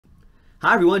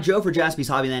Hi everyone, Joe for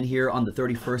Jaspys Hobbyland here on the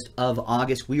 31st of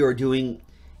August. We are doing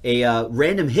a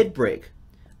random hit break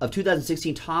of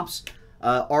 2016 Topps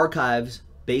Archives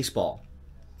Baseball.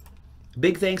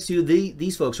 Big thanks to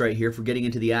these folks right here for getting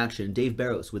into the action. Dave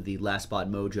Barrows with the Last Spot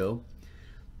Mojo.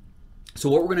 So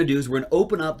what we're going to do is we're going to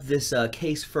open up this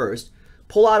case first,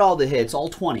 pull out all the hits, all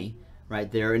 20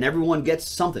 right there, and everyone gets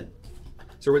something.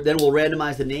 So then we'll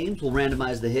randomize the names, we'll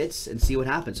randomize the hits, and see what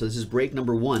happens. So this is break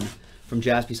number 1 from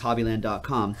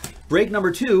JaspysHobbyland.com. Break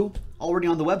number 2, already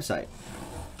on the website.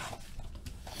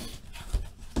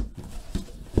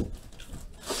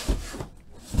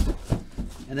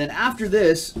 And then after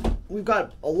this, we've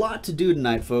got a lot to do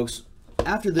tonight, folks.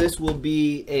 After this will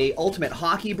be a Ultimate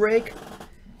Hockey break,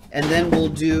 and then we'll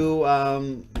do,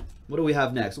 what do we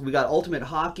have next? We got Ultimate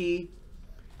Hockey,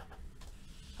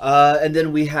 and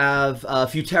then we have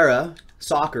Futera,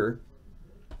 Soccer,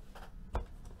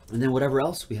 and then whatever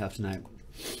else we have tonight.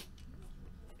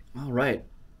 All right.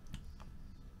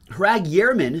 Hrag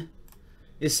Yerman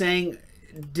is saying,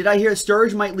 did I hear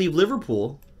Sturridge might leave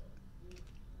Liverpool?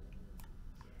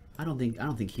 I don't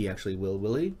think he actually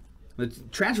will he? The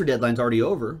transfer deadline's already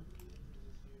over.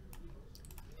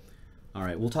 All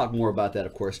right, we'll talk more about that,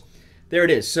 of course. There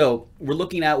it is. So we're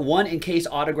looking at 1 encased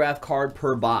autograph card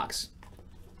per box.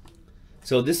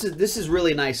 So this is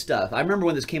really nice stuff. I remember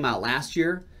when this came out last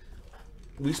year.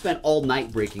 We spent all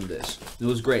night breaking this. It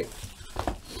was great.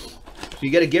 So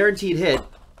you get a guaranteed hit,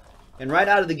 and right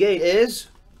out of the gate is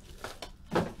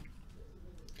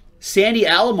Sandy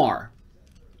Alomar.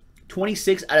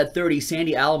 26 out of 30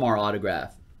 Sandy Alomar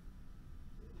autograph.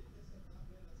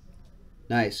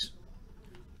 Nice.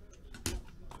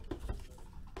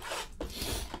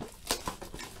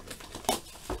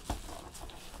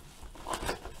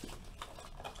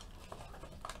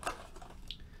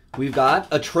 We've got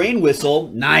a train whistle.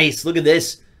 Nice. Look at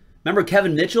this. Remember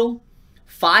Kevin Mitchell?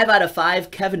 5 out of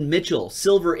 5 Kevin Mitchell.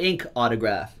 Silver ink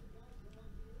autograph.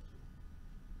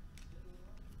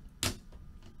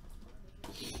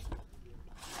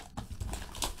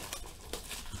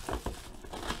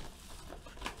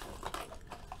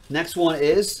 Next one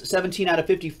is 17 out of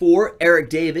 54 Eric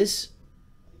Davis.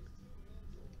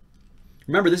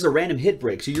 Remember, this is a random hit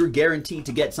break, so you're guaranteed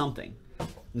to get something.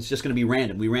 It's just going to be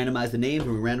random. We randomize the names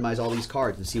and we randomize all these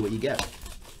cards and see what you get.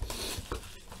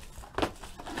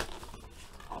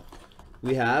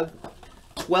 We have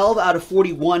 12 out of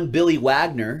 41 Billy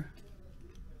Wagner.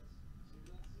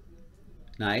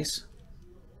 Nice.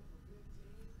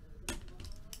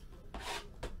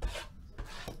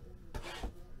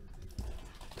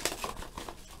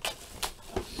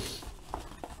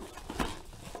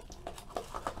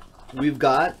 We've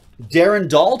got Darren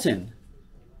Dalton.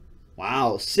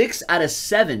 Wow, 6 out of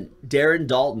 7, Darren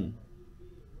Dalton.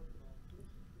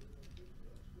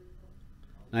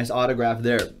 Nice autograph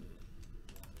there.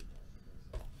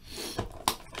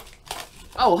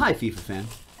 Oh, hi, FIFA fan.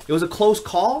 It was a close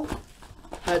call?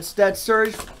 That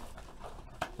surge.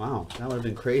 Wow, that would have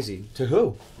been crazy. To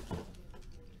who?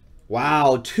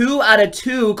 Wow, 2 out of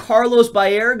 2, Carlos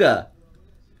Baerga.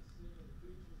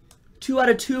 2 out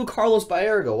of 2, Carlos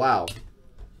Baerga. Wow.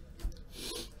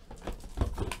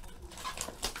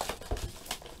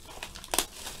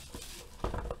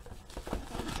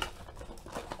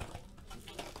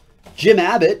 Jim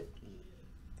Abbott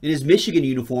in his Michigan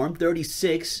uniform,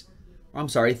 36. I'm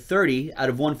sorry, 30 out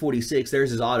of 146.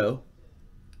 There's his auto.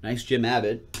 Nice Jim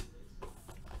Abbott.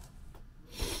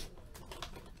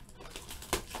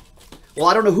 Well,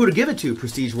 I don't know who to give it to,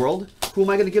 Prestige World. Who am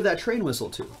I going to give that train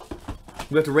whistle to?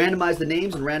 We have to randomize the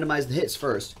names and randomize the hits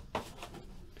first.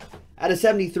 Out of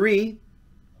 73,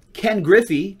 Ken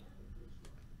Griffey,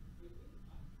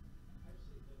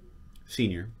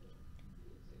 Senior.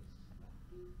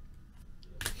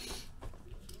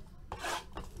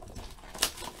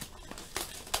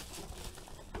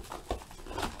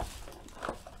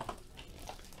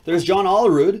 There's John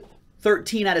Olerud,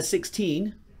 13 out of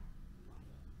 16.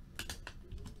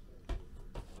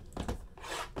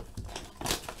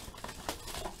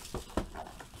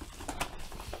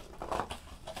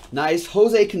 Nice.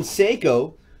 Jose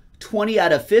Canseco, 20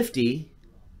 out of 50.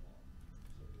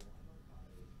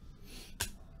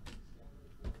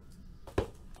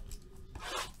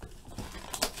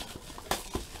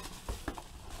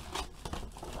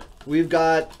 We've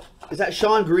got, is that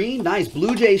Sean Green? Nice.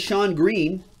 Blue Jays Sean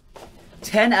Green.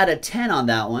 10 out of 10 on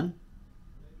that one.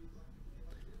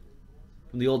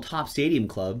 From the old Top Stadium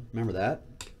Club. Remember that.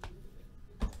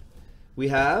 We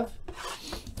have,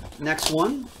 next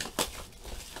one.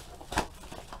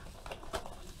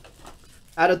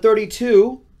 Out of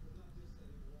 32,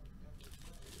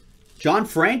 John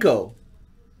Franco.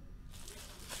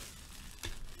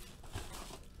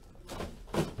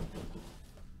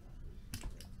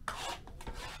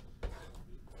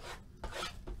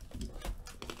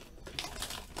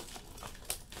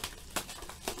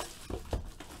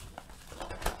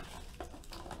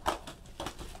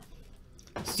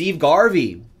 Steve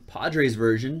Garvey, Padres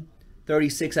version,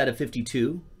 36 out of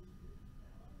 52.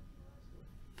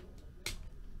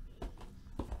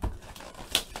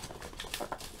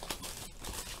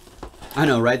 I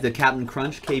know, right? The Captain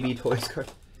Crunch KB Toys card.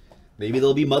 Maybe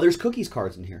there'll be Mother's Cookies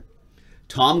cards in here.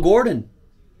 Tom Gordon,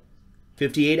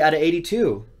 58 out of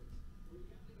 82.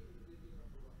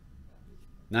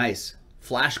 Nice.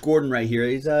 Flash Gordon right here.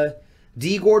 He's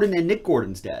D. Gordon and Nick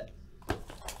Gordon's dad.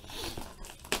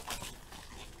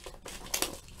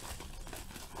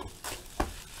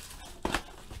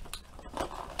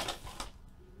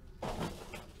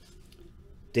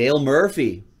 Dale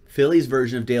Murphy. Phillies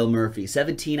version of Dale Murphy.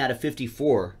 17 out of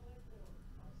 54.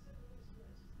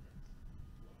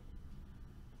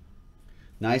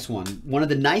 Nice one. One of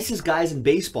the nicest guys in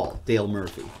baseball, Dale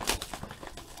Murphy.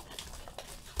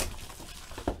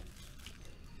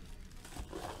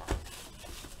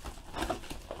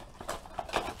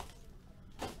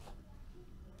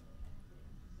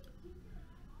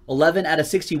 $11 out of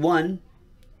 61.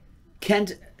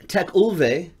 Kent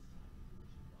Tekulve.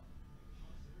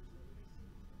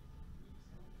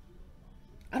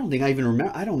 I don't think I even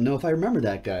remember. I don't know if I remember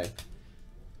that guy.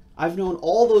 I've known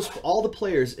all the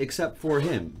players except for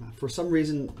him. For some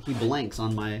reason, he blanks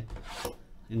on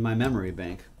in my memory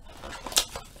bank.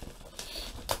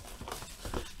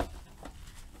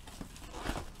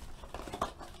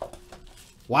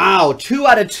 Wow, 2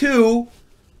 out of 2.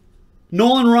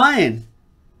 Nolan Ryan.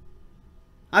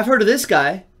 I've heard of this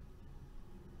guy.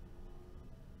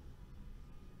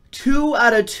 2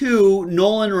 out of 2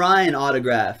 Nolan Ryan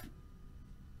autograph.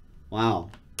 Wow.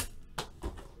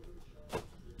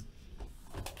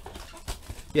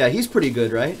 Yeah, he's pretty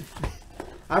good, right?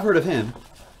 I've heard of him.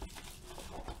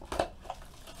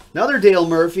 Another Dale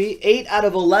Murphy. 8 out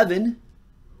of 11.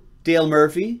 Dale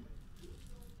Murphy.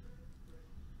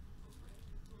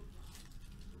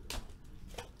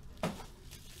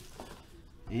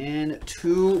 And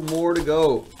 2 more to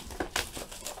go.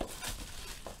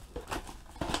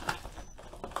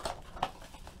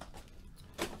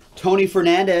 Tony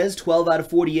Fernandez, 12 out of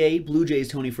 48. Blue Jays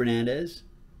Tony Fernandez.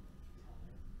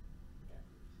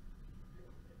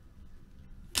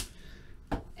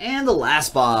 And the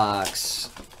last box.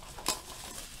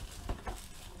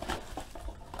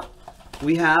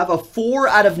 We have a 4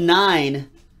 out of 9.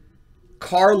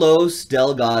 Carlos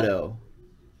Delgado.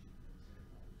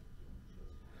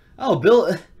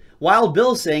 Oh, Wild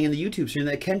Bill saying in the YouTube stream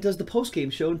that Kent does the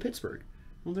post-game show in Pittsburgh.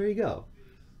 Well, there you go.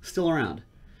 Still around.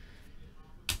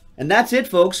 And that's it,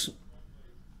 folks.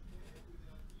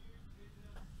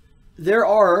 There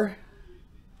are...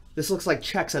 This looks like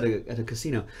checks at a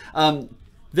casino.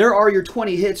 There are your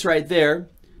 20 hits right there.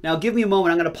 Now, give me a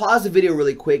moment. I'm going to pause the video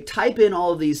really quick, type in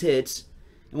all of these hits,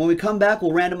 and when we come back,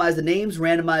 we'll randomize the names,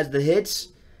 randomize the hits,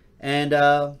 and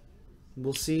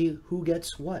we'll see who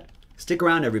gets what. Stick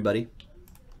around, everybody.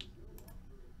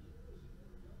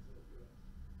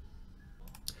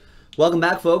 Welcome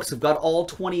back, folks. I've got all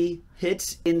 20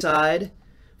 hits inside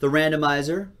the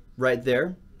randomizer right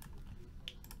there.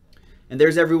 And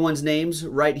there's everyone's names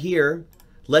right here.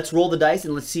 Let's roll the dice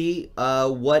and let's see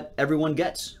what everyone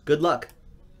gets. Good luck.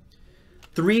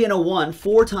 3 and a 1,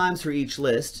 4 times for each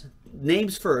list.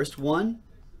 Names first. 1,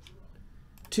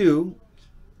 2,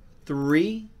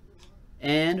 3,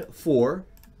 and 4.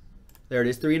 There it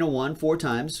is. 3 and a 1, 4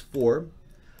 times. 4.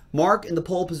 Mark in the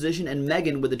pole position and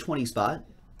Megan with the 20 spot.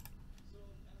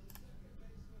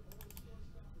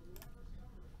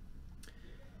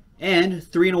 And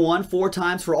 3 and a 1, 4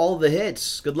 times for all of the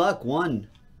hits. Good luck. 1,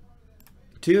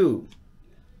 2,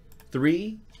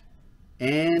 3,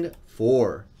 and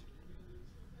 4.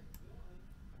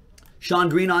 Sean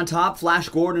Green on top, Flash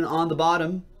Gordon on the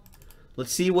bottom.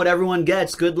 Let's see what everyone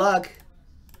gets. Good luck.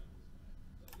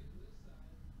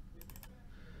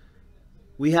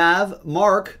 We have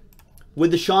Mark with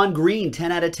the Sean Green,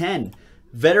 10 out of 10.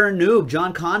 Veteran Noob,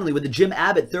 John Connolly with the Jim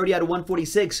Abbott, 30 out of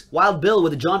 146. Wild Bill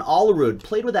with the John Olerud,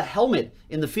 played with a helmet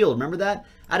in the field. Remember that?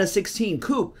 Out of 16.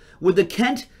 Coop with the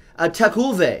Kent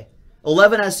Tekulve,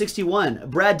 11 out of 61.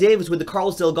 Brad Davis with the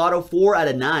Carlos Delgado, 4 out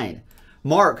of 9.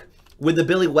 Mark with the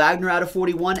Billy Wagner out of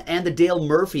 41 and the Dale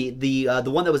Murphy, the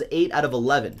one that was 8 out of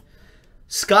 11.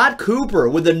 Scott Cooper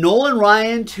with the Nolan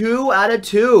Ryan, 2 out of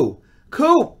 2.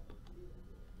 Coop,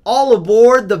 all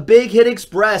aboard the Big Hit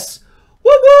Express.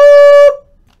 Whoop whoop!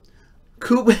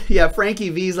 Coop, yeah,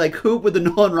 Frankie V's like Coop with the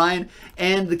Nolan Ryan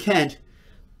and the Kent.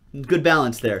 Good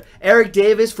balance there. Eric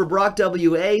Davis for Brock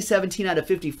WA, 17 out of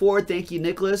 54. Thank you,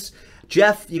 Nicholas.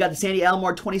 Jeff, you got the Sandy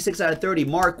Alomar, 26 out of 30.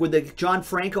 Mark with the John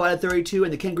Franco out of 32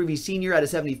 and the Ken Griffey Sr. out of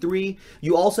 73.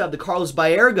 You also have the Carlos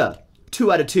Baerga,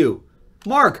 2 out of 2.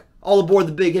 Mark, all aboard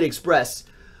the Big Hit Express.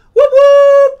 Whoop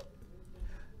whoop!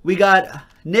 We got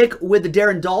Nick with the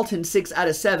Darren Dalton, 6 out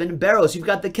of 7. Barrows, you've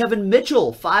got the Kevin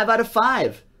Mitchell, 5 out of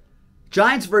 5.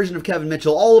 Giants version of Kevin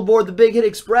Mitchell, all aboard the Big Hit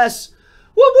Express.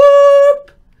 Whoop,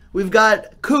 whoop! We've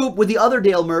got Coop with the other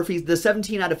Dale Murphy, the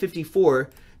 17 out of 54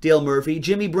 Dale Murphy.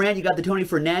 Jimmy Brandt, you got the Tony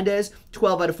Fernandez,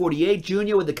 12 out of 48.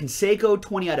 Junior with the Canseco,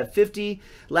 20 out of 50.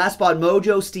 Last Spot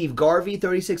Mojo, Steve Garvey,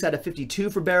 36 out of 52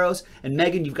 for Barrows. And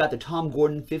Megan, you've got the Tom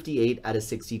Gordon, 58 out of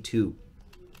 62.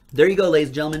 There you go, ladies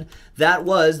and gentlemen. That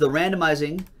was the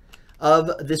randomizing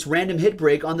of this random hit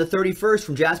break on the 31st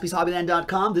from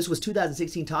JaspysHobbyland.com. This was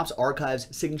 2016 Topps Archives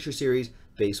Signature Series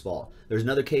Baseball. There's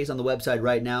another case on the website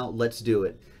right now. Let's do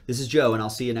it. This is Joe, and I'll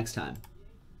see you next time.